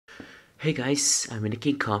Hey guys, I'm ME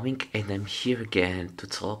NICKINCOMING and I'm here again to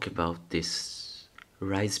talk about this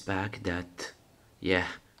Ryze bug that,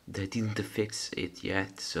 they didn't fix it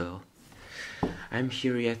yet, so I'm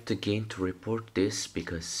here yet again to report this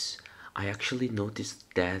because I actually noticed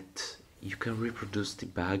that you can reproduce the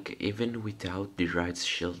bug even without the Ryze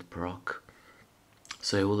shield proc.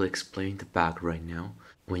 So I will explain the bug right now.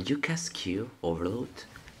 When you cast Q overload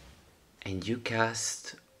and you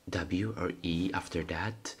cast W or E after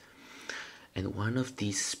that, and one of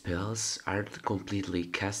these spells aren't completely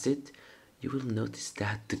casted, you will notice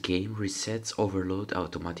that the game resets overload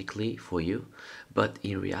automatically for you, but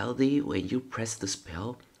in reality when you press the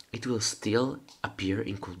spell, it will still appear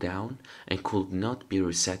in cooldown and could not be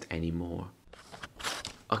reset anymore.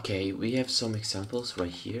 Okay, we have some examples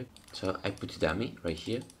right here. So I put the dummy right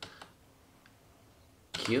here,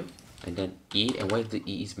 Q, and then E, and while the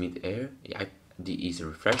E is mid-air, the E is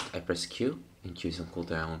refreshed, I press Q, and Q is on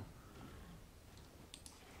cooldown.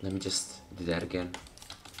 Let me just do that again.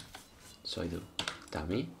 So I do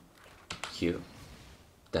dummy, Q,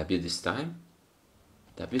 W this time,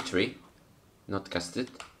 W3, not casted,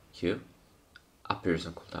 Q, appears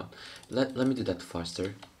on cooldown. Let me do that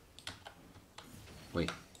faster. Wait.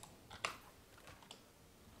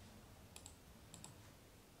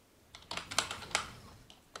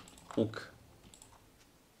 Ook.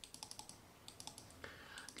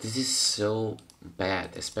 This is so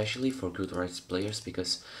bad, especially for good Ryze players,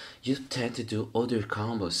 because you tend to do other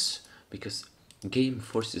combos because game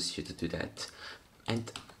forces you to do that,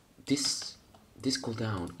 and this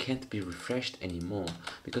cooldown can't be refreshed anymore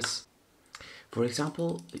because, for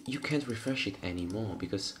example, you can't refresh it anymore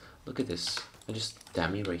because look at this. I just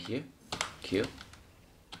dummy right here, Q,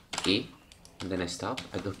 E, and then I stop.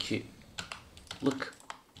 I go Q. Look,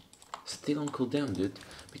 still on cooldown, dude.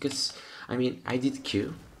 Because I mean, I did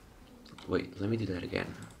Q. Wait, let me do that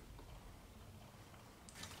again.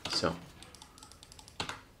 So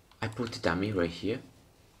I put the dummy right here,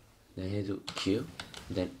 then I do Q,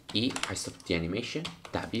 then E, I stop the animation,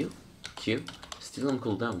 W, Q, still on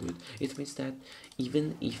cooldown, dude. It means that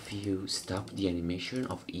even if you stop the animation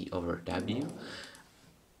of E over W,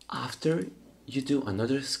 after you do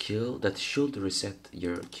another skill that should reset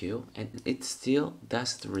your Q, and it still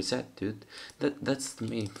does the reset, dude. That's the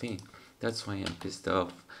main thing. That's why I'm pissed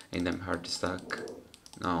off and I'm hard stuck.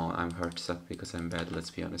 No, I'm hard stuck because I'm bad,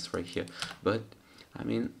 let's be honest right here. But I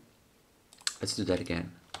mean, let's do that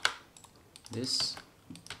again. This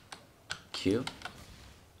Q,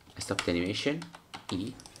 I stop the animation,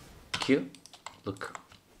 E, Q, look.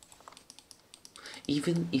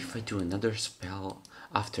 Even if I do another spell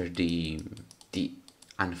after the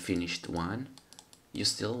unfinished one, you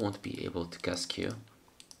still won't be able to cast Q.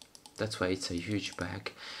 That's why it's a huge bug.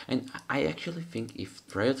 And I actually think if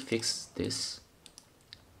Riot fixed this,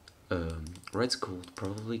 Ryze could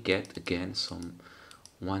probably get again some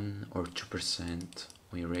 1 or 2%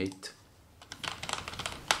 win rate,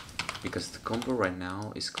 because the combo right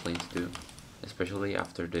now is clean to do, especially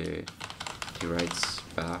after the Ryze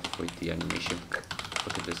buff with the animation.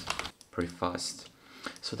 Look at this, pretty fast.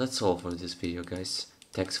 So that's all for this video, guys.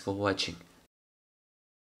 Thanks for watching.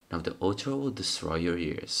 Now the outro will destroy your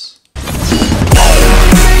ears.